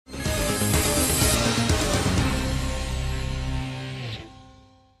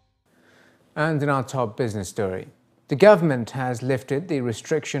And in our top business story, the government has lifted the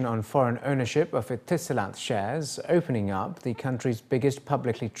restriction on foreign ownership of Etisalat shares, opening up the country's biggest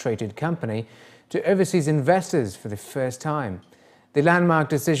publicly traded company to overseas investors for the first time. The landmark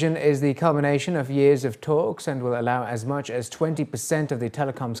decision is the culmination of years of talks and will allow as much as 20% of the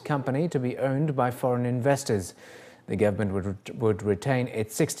telecoms company to be owned by foreign investors. The government would retain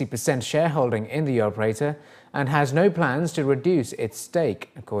its 60% shareholding in the operator and has no plans to reduce its stake,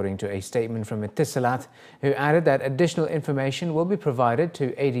 according to a statement from Etisalat, who added that additional information will be provided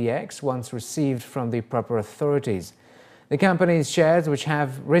to ADX once received from the proper authorities. The company's shares, which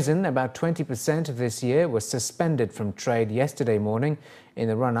have risen about 20% this year, were suspended from trade yesterday morning in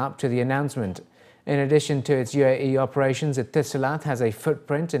the run-up to the announcement. In addition to its UAE operations, Etisalat has a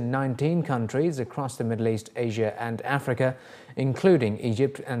footprint in 19 countries across the Middle East, Asia and Africa, including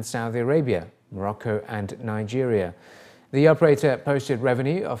Egypt and Saudi Arabia, Morocco and Nigeria. The operator posted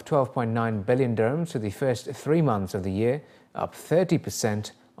revenue of 12.9 billion dirhams for the first 3 months of the year, up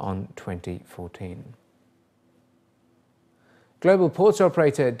 30% on 2014. Global ports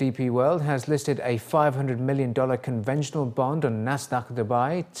operator DP World has listed a $500 million conventional bond on Nasdaq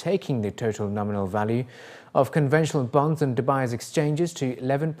Dubai, taking the total nominal value of conventional bonds on Dubai's exchanges to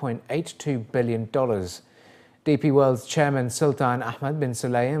 $11.82 billion. DP World's chairman Sultan Ahmed bin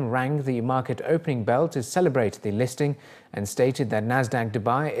Sulayem rang the market opening bell to celebrate the listing and stated that Nasdaq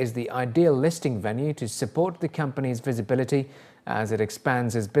Dubai is the ideal listing venue to support the company's visibility as it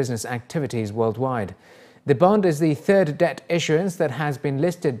expands its business activities worldwide. The bond is the third debt issuance that has been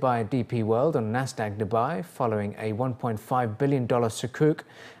listed by DP World on Nasdaq Dubai, following a $1.5 billion sukuk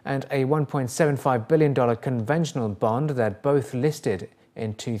and a $1.75 billion conventional bond that both listed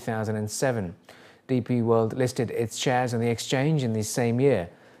in 2007. DP World listed its shares on the exchange in the same year.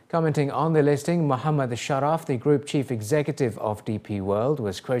 Commenting on the listing, Mohammed Sharaf, the group chief executive of DP World,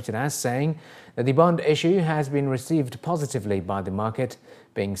 was quoted as saying that the bond issue has been received positively by the market,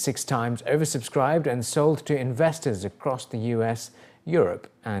 being 6 times oversubscribed and sold to investors across the US, Europe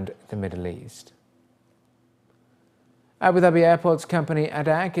and the Middle East. Abu Dhabi Airports company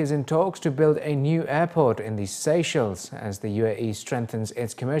ADAC is in talks to build a new airport in the Seychelles as the UAE strengthens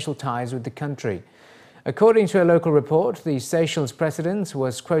its commercial ties with the country. According to a local report, the Seychelles president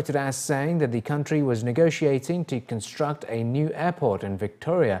was quoted as saying that the country was negotiating to construct a new airport in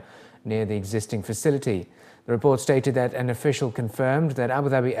Victoria near the existing facility. The report stated that an official confirmed that Abu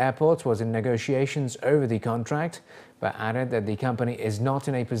Dhabi Airports was in negotiations over the contract, but added that the company is not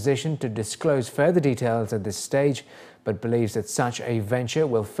in a position to disclose further details at this stage, but believes that such a venture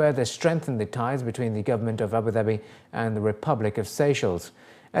will further strengthen the ties between the government of Abu Dhabi and the Republic of Seychelles.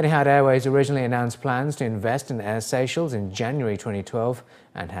 Etihad Airways originally announced plans to invest in Air Seychelles in January 2012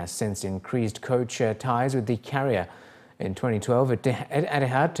 and has since increased codeshare ties with the carrier. In 2012,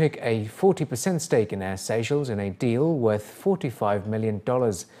 Etihad took a 40% stake in Air Seychelles in a deal worth $45 million.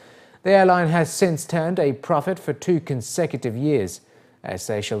 The airline has since turned a profit for 2 consecutive years. Air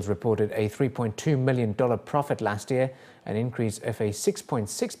Seychelles reported a $3.2 million profit last year, an increase of a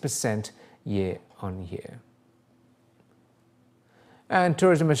 6.6% year-on-year. And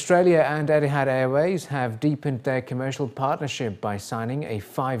Tourism Australia and Etihad Airways have deepened their commercial partnership by signing a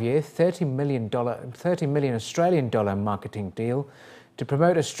 5-year, $30 million Australian dollar marketing deal to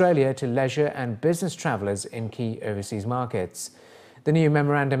promote Australia to leisure and business travellers in key overseas markets. The new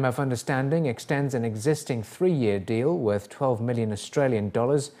Memorandum of Understanding extends an existing 3-year deal worth $12 million Australian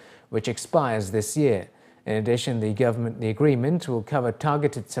dollars, which expires this year. In addition, the agreement will cover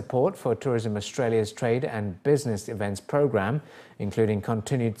targeted support for Tourism Australia's trade and business events program, including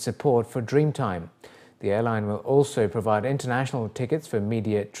continued support for Dreamtime. The airline will also provide international tickets for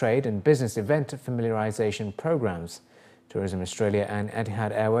media, trade and business event familiarisation programs. Tourism Australia and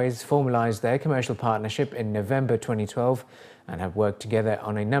Etihad Airways formalised their commercial partnership in November 2012 and have worked together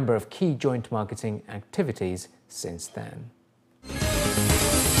on a number of key joint marketing activities since then.